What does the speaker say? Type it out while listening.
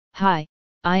Hi,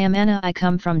 I am Anna. I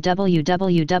come from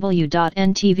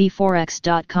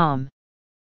www.ntvforex.com.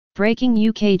 Breaking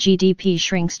UK GDP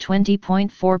shrinks 20.4%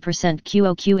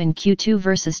 QoQ in Q2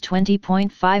 versus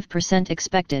 20.5%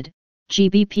 expected.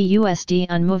 GBP USD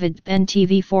unmoved.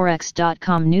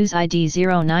 ntvforex.com news ID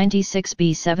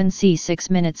 096B7C 6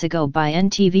 minutes ago by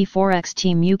NTV Forex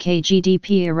team. UK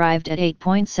GDP arrived at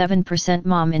 8.7%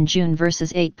 MOM in June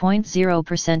versus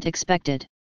 8.0% expected.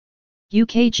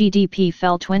 UK GDP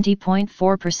fell 20.4%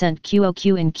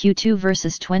 QoQ in Q2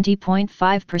 versus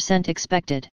 20.5%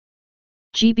 expected.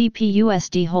 GBP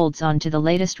USD holds on to the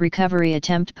latest recovery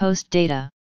attempt post data.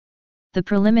 The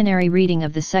preliminary reading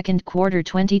of the second quarter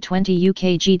 2020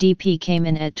 UK GDP came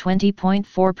in at 20.4%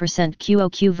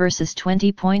 QoQ versus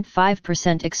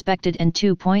 20.5% expected and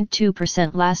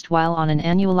 2.2% last, while on an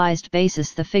annualized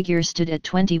basis the figure stood at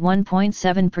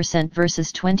 21.7%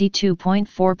 versus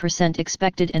 22.4%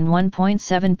 expected and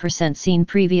 1.7% seen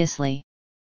previously.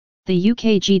 The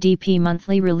UK GDP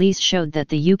monthly release showed that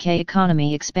the UK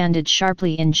economy expanded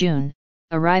sharply in June,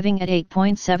 arriving at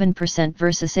 8.7%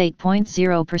 versus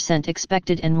 8.0%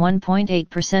 expected and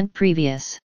 1.8%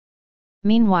 previous.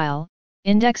 Meanwhile,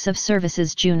 Index of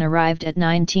Services June arrived at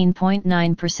 19.9%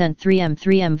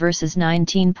 3M versus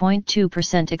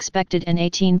 19.2% expected and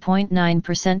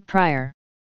 18.9% prior.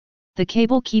 The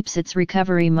cable keeps its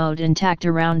recovery mode intact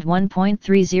around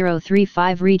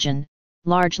 1.3035 region,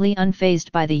 largely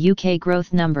unfazed by the UK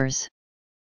growth numbers.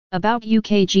 About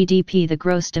UK GDP. The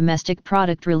gross domestic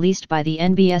product released by the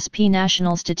NBSP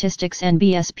National Statistics.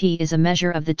 NBSP is a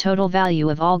measure of the total value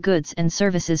of all goods and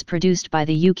services produced by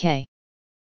the UK.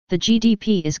 The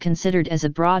GDP is considered as a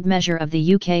broad measure of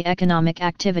the UK economic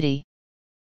activity.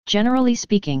 Generally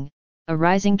speaking, a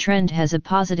rising trend has a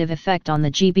positive effect on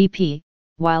the GBP,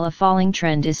 while a falling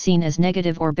trend is seen as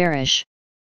negative or bearish.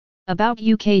 About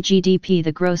UK GDP.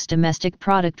 The gross domestic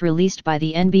product released by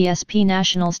the NBSP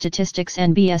National Statistics.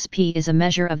 NBSP is a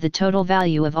measure of the total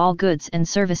value of all goods and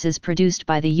services produced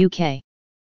by the UK.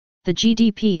 The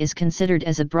GDP is considered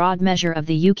as a broad measure of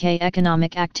the UK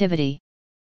economic activity.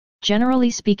 Generally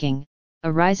speaking,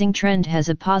 a rising trend has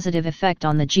a positive effect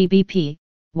on the GBP,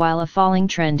 while a falling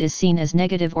trend is seen as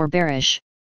negative or bearish.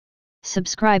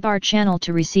 Subscribe our channel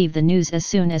to receive the news as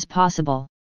soon as possible.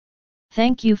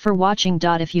 Thank you for watching.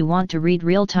 If you want to read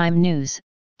real-time news,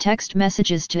 text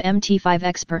messages to MT5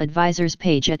 Expert Advisors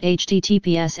page at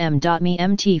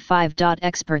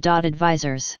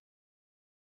https://m.me/mt5.expert.advisors.